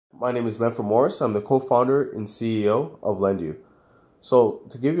My name is Lenford Morris. I'm the co-founder and CEO of LendU. So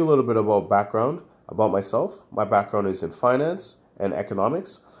to give you a little bit about background about myself, my background is in finance and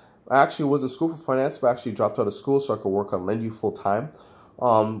economics. I actually was in school for finance, but actually dropped out of school so I could work on LendU full time.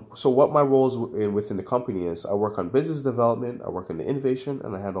 So what my roles within the company is, I work on business development, I work in the innovation,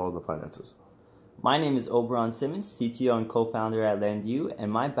 and I handle all the finances. My name is Oberon Simmons, CTO and co-founder at LendU,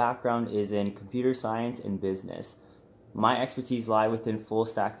 and my background is in computer science and business. My expertise lie within full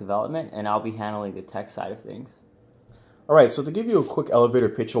stack development, and I'll be handling the tech side of things. All right, so to give you a quick elevator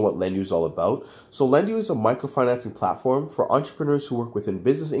pitch on what LendU is all about. So LendU is a microfinancing platform for entrepreneurs who work within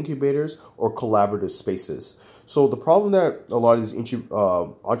business incubators or collaborative spaces. So the problem that a lot of these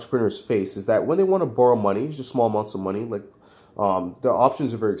entrepreneurs face is that when they want to borrow money, just small amounts of money, like their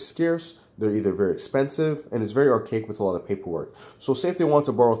options are very scarce, they're either very expensive, and it's very archaic with a lot of paperwork. So say if they want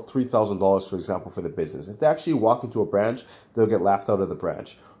to borrow $3,000, for example, for the business, if they actually walk into a branch, they'll get laughed out of the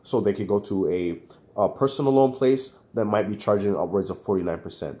branch. So they could go to a personal loan place that might be charging upwards of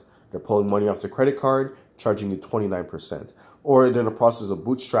 49%. They're pulling money off their credit card, charging you 29%. Or they're in the process of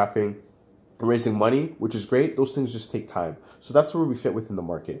bootstrapping, raising money, which is great. Those things just take time. So that's where we fit within the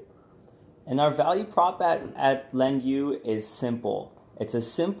market. And our value prop at LendU is simple. It's a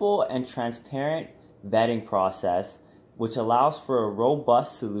simple and transparent vetting process which allows for a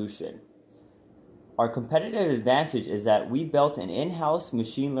robust solution. Our competitive advantage is that we built an in-house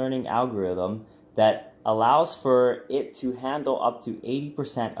machine learning algorithm that allows for it to handle up to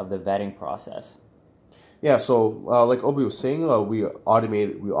 80% of the vetting process. Yeah, so like Obi was saying, we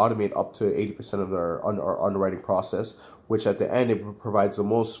automate up to 80% of our underwriting process, which at the end it provides the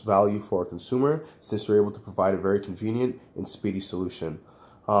most value for a consumer since we're able to provide a very convenient and speedy solution.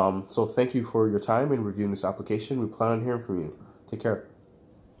 So thank you for your time in reviewing this application. We plan on hearing from you. Take care.